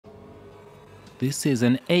This is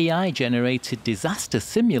an AI-generated disaster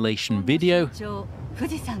simulation video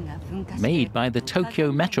made by the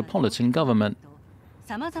Tokyo metropolitan government.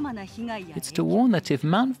 It's to warn that if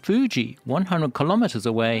Mount Fuji, 100 kilometers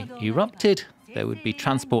away, erupted, there would be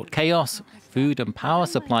transport chaos, food and power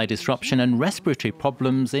supply disruption, and respiratory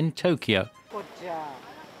problems in Tokyo.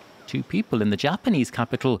 Two people in the Japanese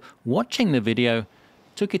capital watching the video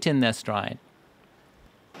took it in their stride.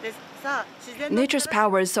 Nature's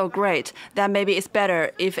power is so great that maybe it's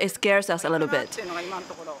better if it scares us a little bit.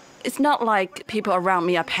 It's not like people around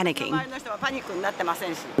me are panicking.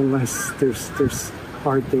 Unless there's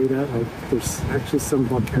hard data, like there's actually some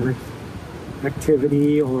volcanic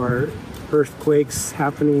activity or earthquakes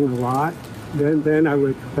happening a lot, then I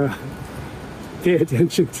would pay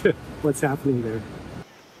attention to what's happening there.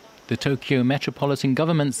 The Tokyo metropolitan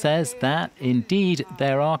government says that, indeed,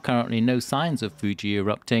 there are currently no signs of Fuji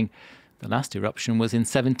erupting. The last eruption was in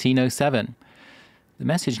 1707. The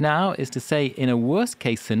message now is to say, in a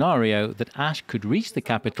worst-case scenario, that ash could reach the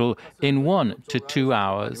capital in 1 to 2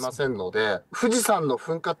 hours.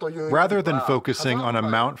 Rather than focusing on a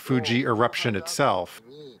Mount Fuji eruption itself,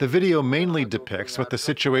 the video mainly depicts what the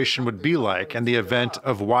situation would be like in the event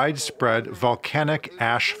of widespread volcanic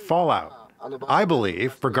ash fallout. I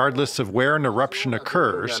believe, regardless of where an eruption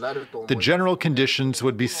occurs, the general conditions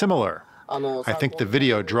would be similar. I think the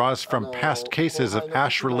video draws from past cases of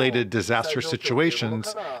ash-related disaster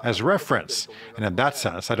situations as reference, and in that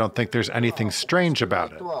sense, I don't think there's anything strange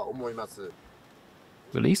about it.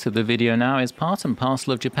 Release of the video now is part and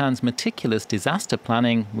parcel of Japan's meticulous disaster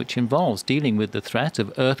planning, which involves dealing with the threat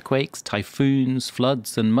of earthquakes, typhoons,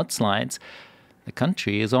 floods, and mudslides. The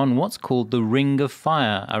country is on what's called the Ring of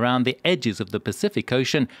Fire, around the edges of the Pacific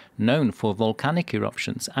Ocean, known for volcanic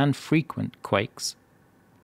eruptions and frequent quakes.